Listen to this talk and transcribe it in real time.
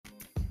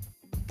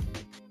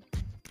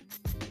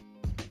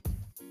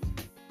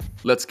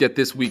Let's get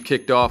this week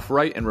kicked off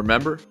right, and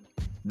remember,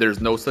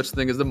 there's no such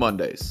thing as the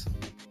Mondays.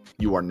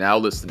 You are now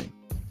listening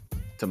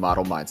to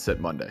Model Mindset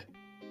Monday.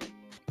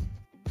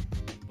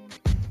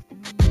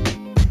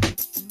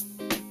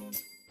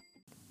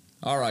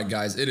 All right,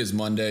 guys, it is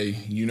Monday.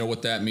 You know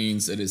what that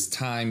means. It is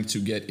time to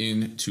get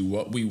into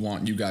what we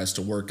want you guys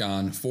to work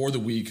on for the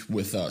week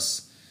with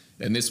us.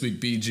 And this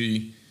week,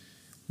 BG,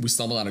 we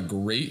stumbled on a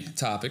great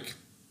topic.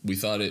 We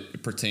thought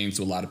it pertains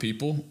to a lot of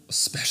people,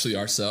 especially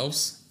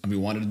ourselves, and we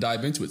wanted to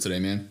dive into it today,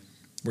 man.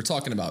 We're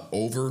talking about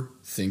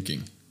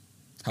overthinking.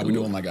 How we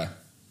doing, my guy?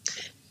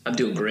 I'm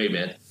doing great,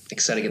 man.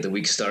 Excited to get the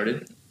week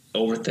started.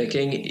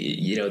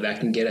 Overthinking, that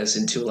can get us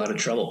into a lot of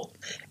trouble.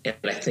 And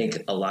I think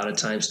a lot of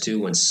times,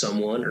 too, when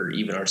someone or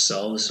even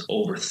ourselves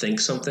overthink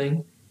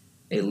something,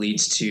 it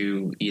leads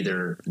to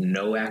either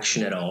no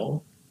action at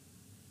all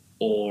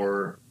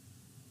or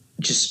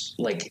just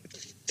like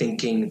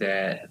thinking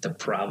that the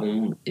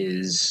problem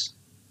is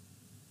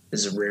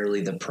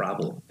rarely the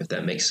problem, if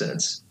that makes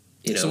sense.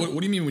 So what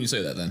do you mean when you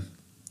say that then?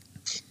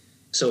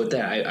 So with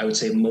that, I would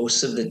say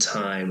most of the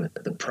time,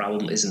 the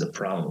problem isn't the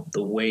problem.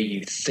 The way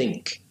you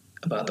think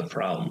about the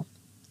problem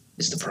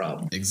is the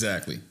problem.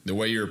 Exactly. The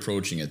way you're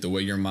approaching it, the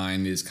way your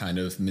mind is kind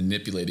of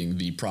manipulating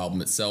the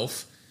problem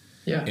itself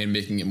and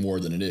making it more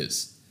than it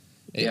is.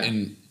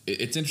 And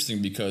it's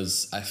interesting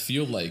because I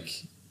feel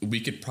like we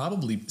could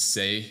probably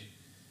say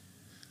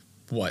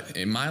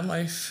in my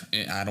life,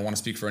 and I don't want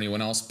to speak for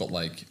anyone else, but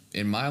like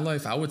in my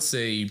life, I would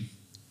say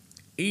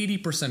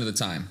 80% of the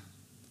time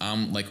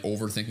I'm like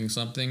overthinking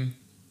something.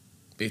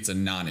 It's a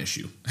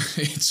non-issue.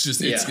 It's just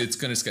it's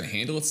gonna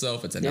handle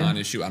itself. It's a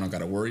non-issue. I don't got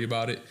to worry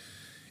about it.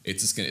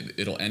 It's just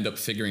it'll end up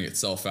figuring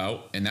itself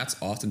out. And that's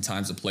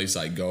oftentimes the place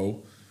I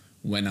go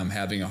when I'm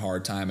having a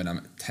hard time and I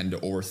tend to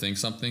overthink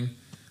something.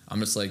 I'm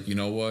just like, you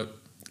know what?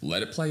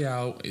 Let it play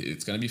out.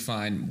 It's gonna be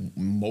fine.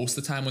 Most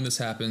of the time when this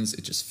happens,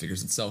 it just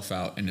figures itself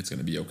out and it's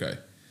gonna be okay.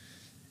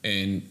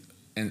 And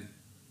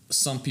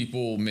some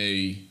people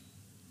may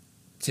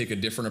take a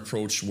different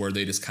approach where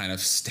they just kind of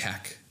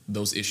stack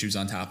those issues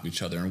on top of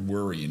each other and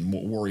worry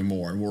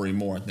more.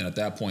 And then at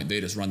that point,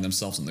 they just run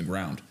themselves on the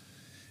ground.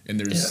 And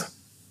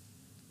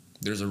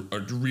there's a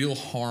real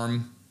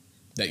harm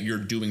that you're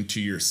doing to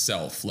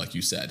yourself, like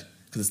you said,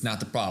 because it's not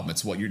the problem.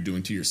 It's what you're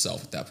doing to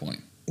yourself at that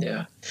point.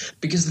 Yeah.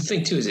 Because the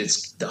thing, too,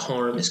 is the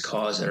harm is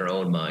caused in our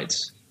own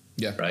minds.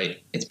 Yeah.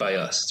 Right? It's by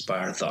us. It's by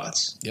our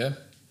thoughts. Yeah.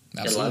 Absolutely.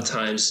 And a lot of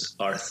times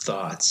our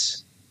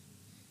thoughts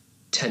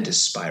tend to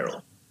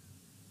spiral.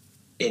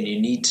 And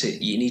you need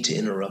to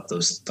interrupt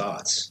those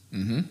thoughts.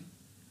 Mm-hmm.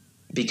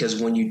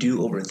 Because when you do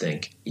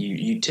overthink,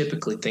 you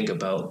typically think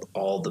about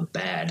all the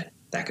bad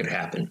that could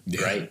happen,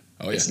 right?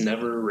 Oh, yeah. It's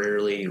never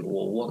rarely,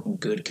 well, what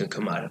good can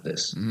come out of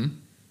this? Mm-hmm.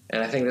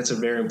 And I think that's a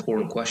very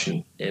important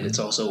question. And it's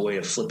also a way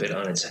to flip it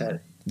on its head.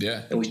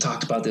 Yeah. And we've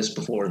talked about this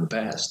before in the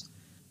past.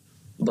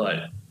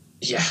 But,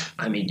 yeah,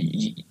 I mean,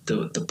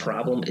 the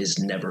problem is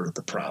never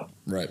the problem.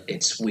 Right.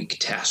 It's we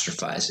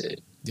catastrophize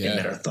it. Yeah. And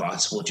then our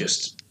thoughts will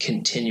just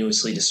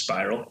continuously to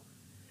spiral.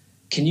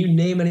 Can you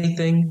name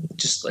anything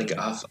just like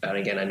off? And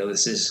again, I know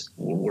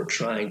we're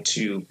trying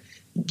to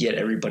get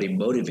everybody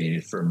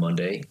motivated for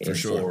Monday and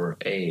for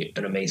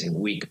an amazing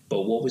week.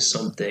 But what was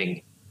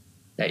something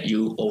that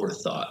you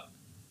overthought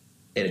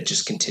and it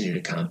just continued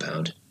to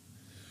compound?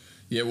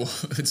 Yeah, well,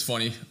 it's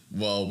funny.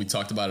 Well, we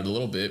talked about it a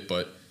little bit,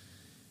 but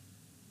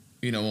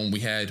when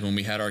we had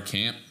our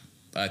camp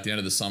at the end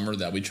of the summer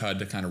that we tried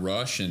to kind of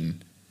rush,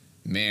 and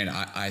man,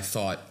 I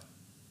thought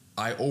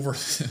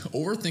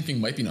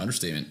overthinking might be an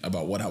understatement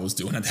about what I was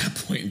doing at that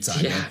point in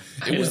time. Yeah,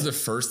 it was the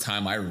first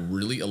time I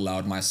really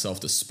allowed myself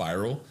to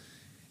spiral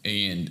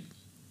and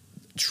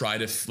try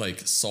to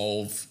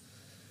solve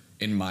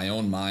in my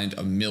own mind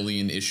a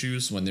million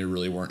issues when there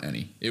really weren't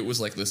any. It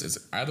was like, this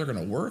is either going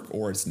to work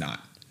or it's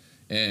not.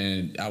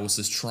 And I was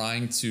just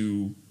trying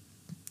to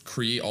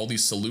create all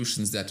these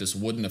solutions that just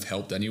wouldn't have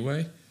helped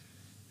anyway.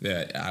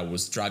 That I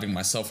was driving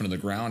myself into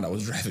the ground. I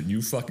was driving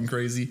you fucking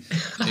crazy.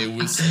 It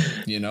was,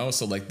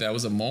 so like that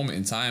was a moment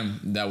in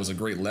time that was a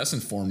great lesson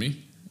for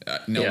me,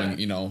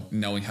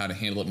 knowing how to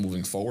handle it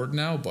moving forward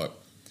now. But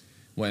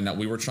when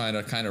we were trying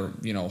to kind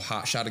of,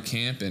 hot shot a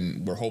camp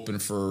and we're hoping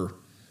for,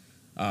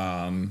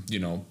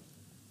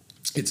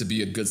 it to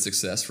be a good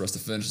success for us to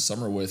finish the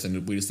summer with,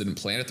 and we just didn't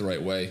plan it the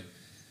right way.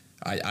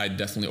 I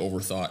definitely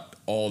overthought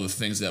all the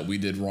things that we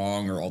did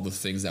wrong or all the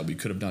things that we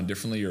could have done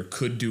differently or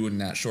could do in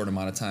that short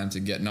amount of time to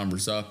get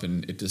numbers up,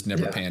 and it just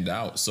never panned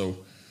out. So,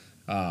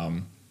 but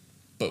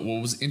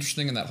what was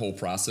interesting in that whole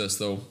process,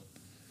 though,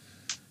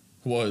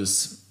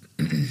 was,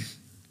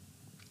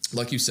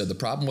 like you said, the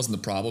problem wasn't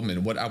the problem,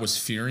 and what I was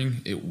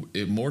fearing,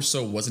 it more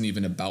so wasn't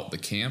even about the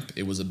camp.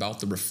 It was about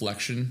the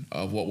reflection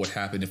of what would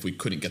happen if we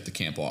couldn't get the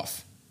camp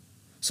off.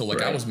 So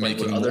I was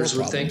making more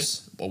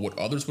problems. But what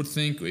others would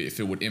think, if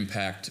it would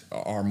impact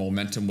our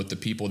momentum with the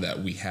people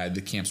that we had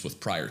the camps with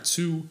prior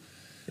to.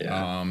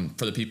 Yeah.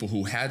 For the people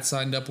who had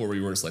signed up, where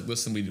we were just like,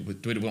 listen, we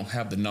don't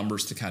have the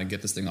numbers to kind of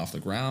get this thing off the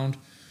ground.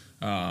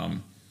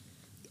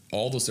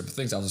 All those different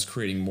things, I was just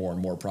creating more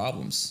and more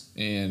problems.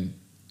 And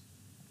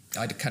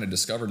I kind of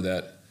discovered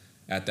that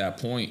at that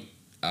point,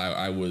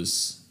 I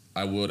was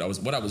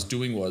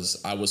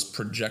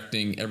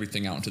projecting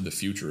everything out into the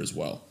future as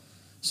well.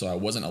 So I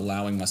wasn't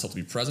allowing myself to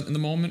be present in the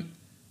moment,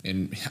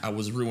 and I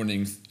was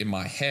ruining in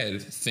my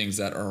head things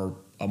that are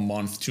a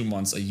month, 2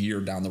 months, a year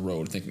down the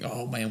road, thinking,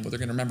 oh man, well, they're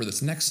going to remember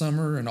this next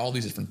summer and all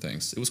these different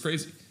things. It was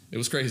crazy.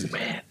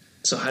 Man.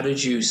 So how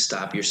did you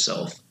stop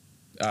yourself?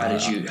 How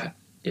did you,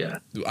 yeah.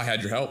 I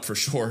had your help for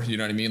sure. You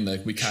know what I mean?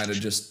 Like we kind of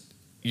just,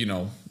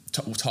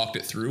 talked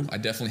it through. I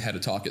definitely had to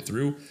talk it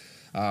through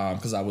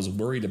because I was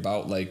worried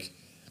about like,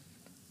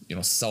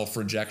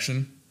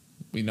 self-rejection.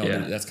 We know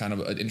that's kind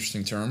of an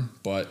interesting term,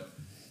 but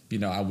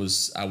I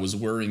was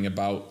worrying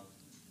about,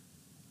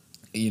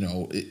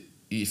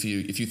 if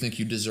you think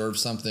you deserve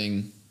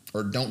something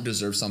or don't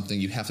deserve something,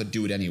 you have to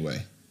do it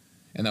anyway.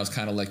 And that was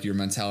kind of like your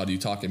mentality,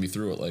 talking me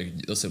through it. Like,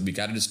 listen, we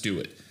got to just do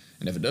it.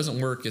 And if it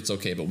doesn't work, it's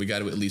okay, but we got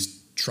to at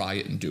least try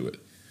it and do it.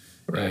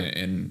 Right.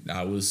 And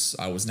I was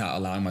not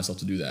allowing myself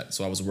to do that.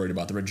 So I was worried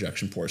about the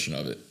rejection portion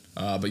of it.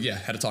 But yeah,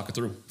 had to talk it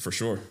through for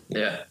sure.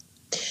 Yeah,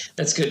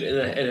 that's good.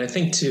 And I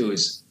think too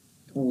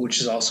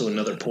which is also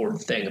another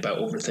important thing about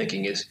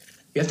overthinking is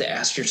you have to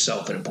ask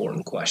yourself an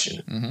important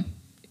question. Mm-hmm.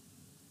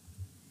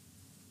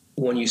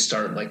 When you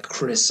start like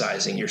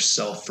criticizing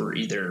yourself for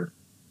either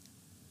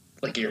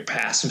like your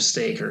past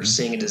mistake or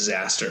seeing a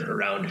disaster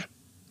around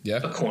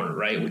a corner,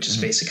 right? Which is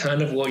basically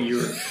kind of what you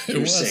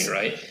were saying,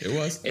 right? It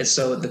was. And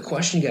so the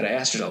question you got to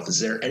ask yourself, is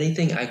there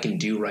anything I can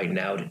do right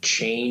now to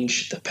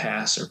change the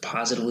past or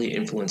positively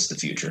influence the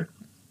future,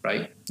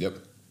 right? Yep.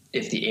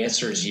 If the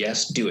answer is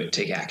yes, do it.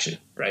 Take action,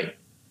 right?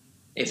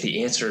 If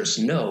the answer is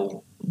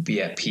no,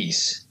 be at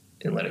peace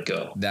and let it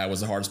go. That was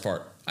the hardest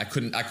part. I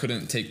couldn't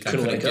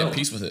get at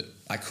peace with it.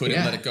 I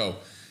couldn't let it go.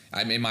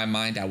 In my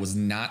mind, I was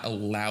not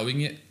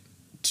allowing it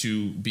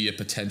to be a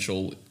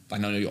potential, I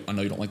know you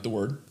don't like the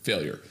word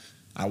failure.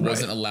 I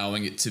wasn't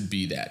allowing it to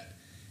be that.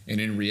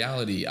 And in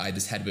reality, I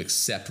just had to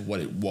accept what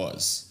it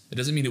was. It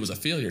doesn't mean it was a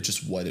failure, it's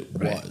just what it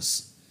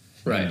was.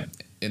 Right.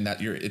 And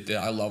that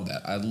I love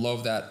that. I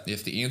love that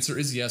if the answer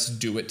is yes,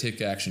 do it,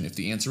 take action. If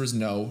the answer is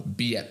no,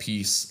 be at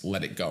peace,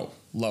 let it go.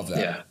 Love that.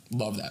 Yeah.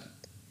 Love that.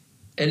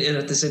 And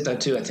at the same time,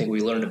 too, I think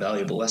we learned a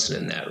valuable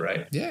lesson in that,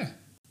 right? Yeah.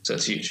 So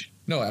it's huge.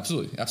 No,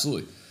 absolutely.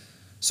 Absolutely.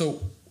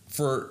 So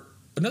for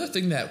another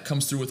thing that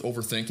comes through with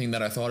overthinking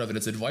that I thought of, and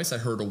it's advice I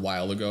heard a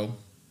while ago,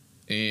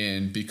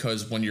 and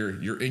because when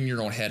you're in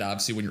your own head,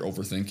 obviously when you're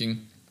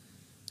overthinking,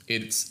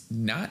 it's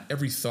not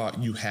every thought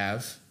you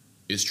have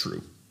is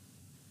true.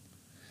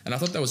 And I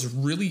thought that was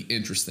really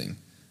interesting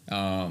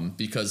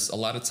because a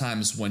lot of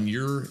times when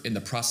you're in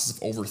the process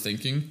of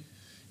overthinking,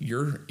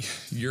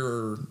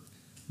 your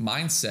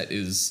mindset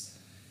is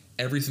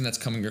everything that's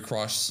coming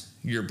across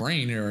your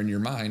brain or in your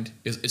mind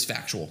is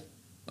factual.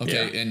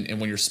 Okay. Yeah.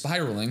 And when you're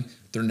spiraling,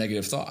 they're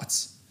negative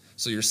thoughts.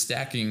 So you're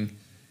stacking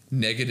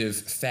negative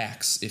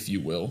facts, if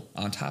you will,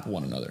 on top of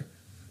one another.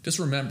 Just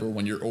remember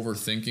when you're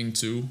overthinking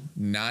too,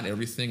 not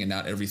everything and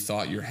not every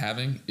thought you're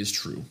having is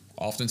true.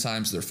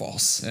 Oftentimes they're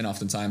false and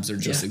oftentimes they're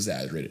just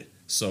exaggerated.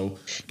 So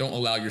don't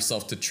allow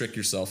yourself to trick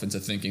yourself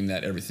into thinking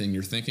that everything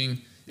you're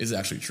thinking is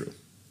actually true.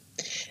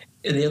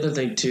 And the other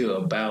thing too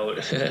about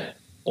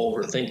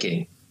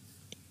overthinking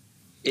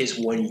is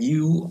when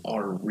you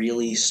are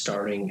really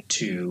starting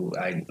to,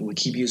 we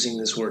keep using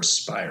this word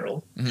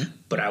spiral,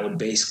 but I would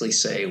basically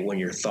say when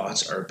your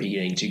thoughts are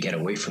beginning to get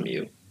away from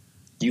you,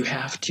 you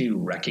have to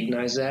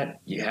recognize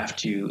that. You have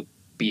to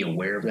be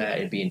aware of that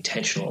and be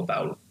intentional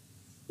about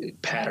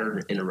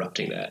pattern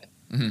interrupting that.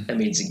 Mm-hmm. That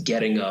means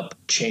getting up,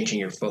 changing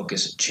your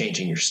focus,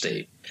 changing your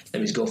state. That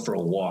means go for a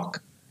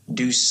walk,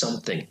 do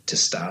something to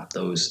stop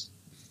those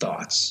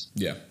thoughts.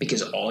 Yeah.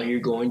 Because all you're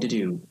going to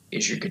do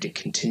is you're going to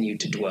continue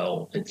to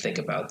dwell and think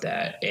about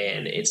that,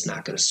 and it's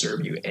not going to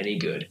serve you any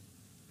good.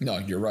 No,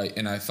 you're right.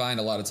 And I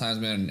find a lot of times,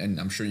 man, and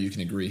I'm sure you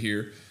can agree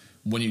here,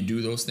 when you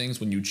do those things,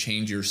 when you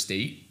change your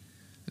state,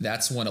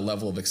 that's when a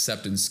level of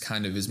acceptance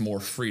kind of is more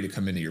free to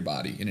come into your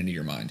body and into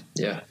your mind.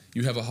 Yeah.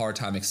 You have a hard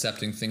time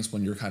accepting things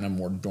when you're kind of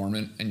more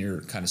dormant and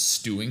you're kind of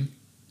stewing,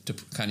 to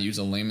kind of use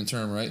a layman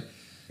term, right?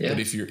 Yeah. But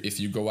if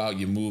you go out,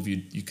 you move,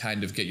 you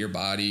kind of get your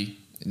body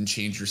and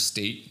change your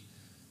state.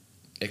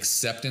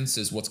 Acceptance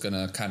is what's going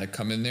to kind of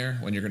come in there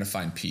when you're going to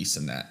find peace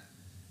in that.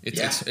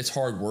 It's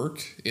hard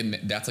work, and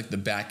that's like the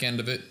back end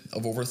of it,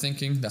 of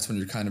overthinking. That's when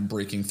you're kind of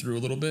breaking through a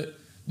little bit,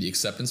 the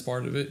acceptance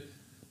part of it.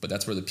 But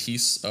that's where the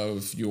piece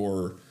of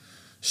your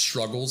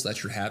struggles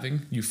that you're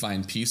having, you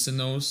find peace in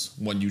those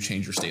when you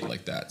change your state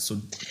like that.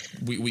 So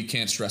we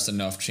can't stress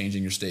enough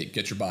changing your state.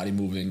 Get your body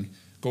moving.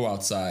 Go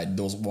outside.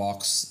 Those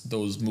walks,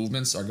 those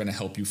movements are going to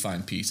help you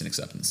find peace and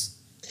acceptance.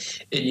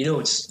 And you know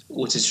what's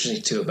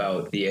interesting too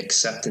about the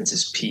acceptance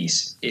is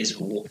peace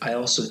is I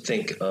also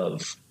think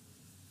of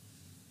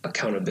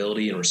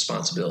accountability and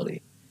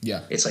responsibility.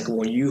 Yeah. It's like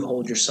when you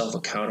hold yourself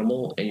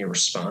accountable and you're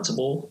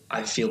responsible,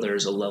 I feel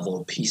there's a level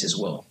of peace as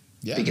well.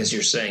 Yeah. Because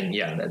you're saying,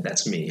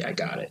 that's me. I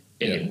got it.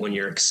 And when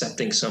you're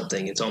accepting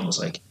something, it's almost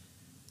like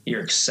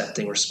you're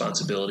accepting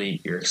responsibility.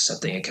 You're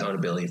accepting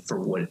accountability for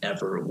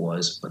whatever it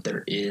was. But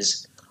there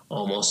is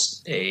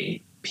almost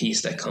a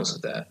peace that comes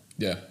with that.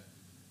 Yeah.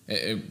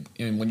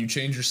 And when you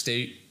change your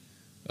state,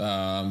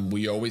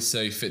 we always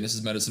say fitness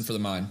is medicine for the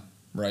mind,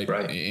 right?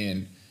 Right.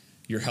 And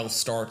your health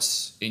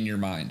starts in your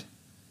mind.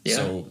 Yeah.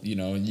 So,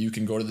 you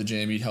can go to the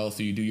gym, eat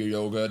healthy, do your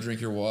yoga,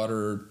 drink your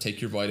water,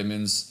 take your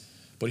vitamins.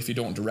 But if you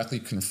don't directly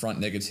confront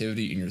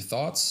negativity in your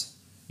thoughts,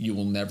 you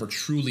will never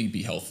truly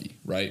be healthy,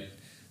 right?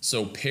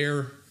 So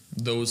pair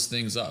those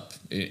things up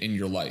in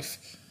your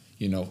life.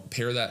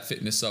 Pair that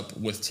fitness up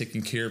with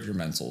taking care of your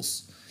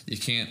mentals. You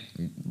can't,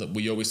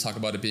 we always talk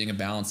about it being a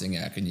balancing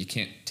act, and you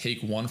can't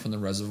take one from the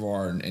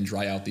reservoir and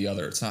dry out the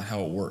other. It's not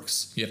how it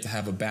works. You have to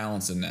have a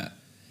balance in that.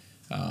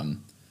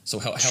 So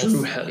health.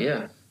 True health,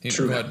 yeah.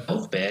 True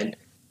health, man.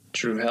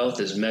 True health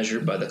is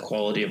measured by the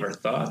quality of our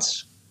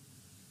thoughts.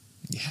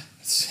 Yeah,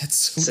 it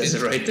says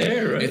it right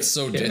there, right? It's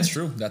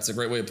true. That's a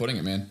great way of putting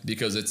it, man.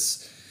 Because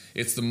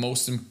it's the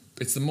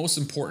most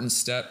important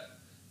step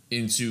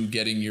into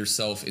getting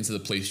yourself into the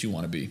place you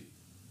want to be.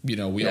 We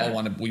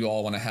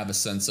all want to have a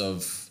sense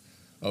of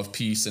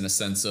peace and a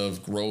sense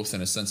of growth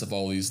and a sense of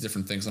all these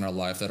different things in our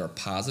life that are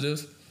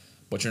positive,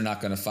 but you're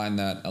not going to find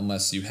that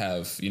unless you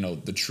have,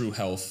 the true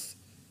health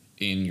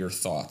in your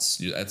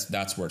thoughts.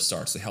 That's where it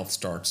starts. The health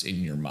starts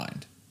in your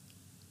mind.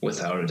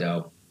 Without a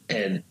doubt.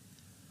 And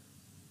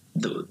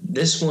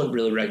this one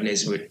really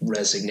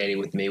resonated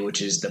with me,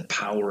 which is the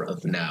power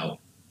of now.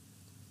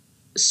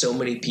 So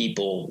many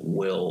people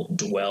will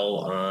dwell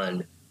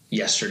on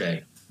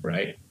yesterday,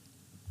 right?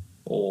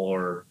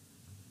 Or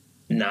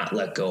not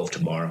let go of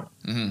tomorrow.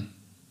 Mm-hmm.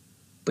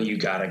 But you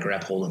got to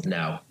grab hold of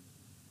now,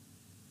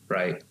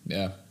 right?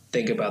 Yeah.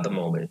 Think about the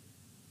moment.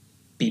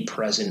 Be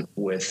present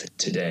with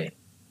today.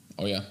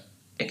 Oh, yeah.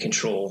 And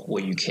control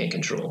what you can't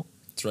control.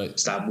 That's right.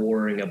 Stop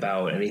worrying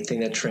about anything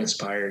that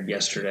transpired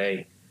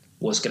yesterday,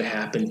 what's going to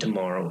happen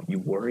tomorrow. You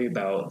worry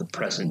about the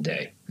present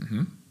day.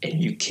 Mm-hmm.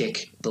 And you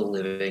kick the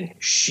living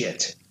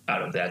shit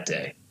out of that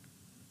day.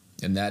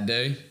 And that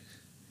day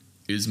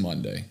is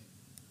Monday.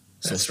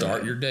 So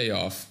start your day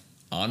off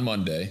on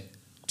Monday,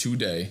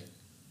 today,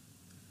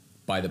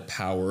 by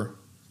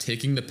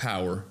taking the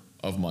power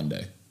of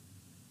Monday.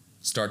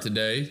 Start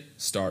today,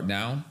 start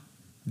now.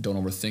 Don't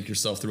overthink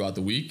yourself throughout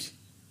the week,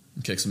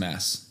 and kick some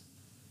ass.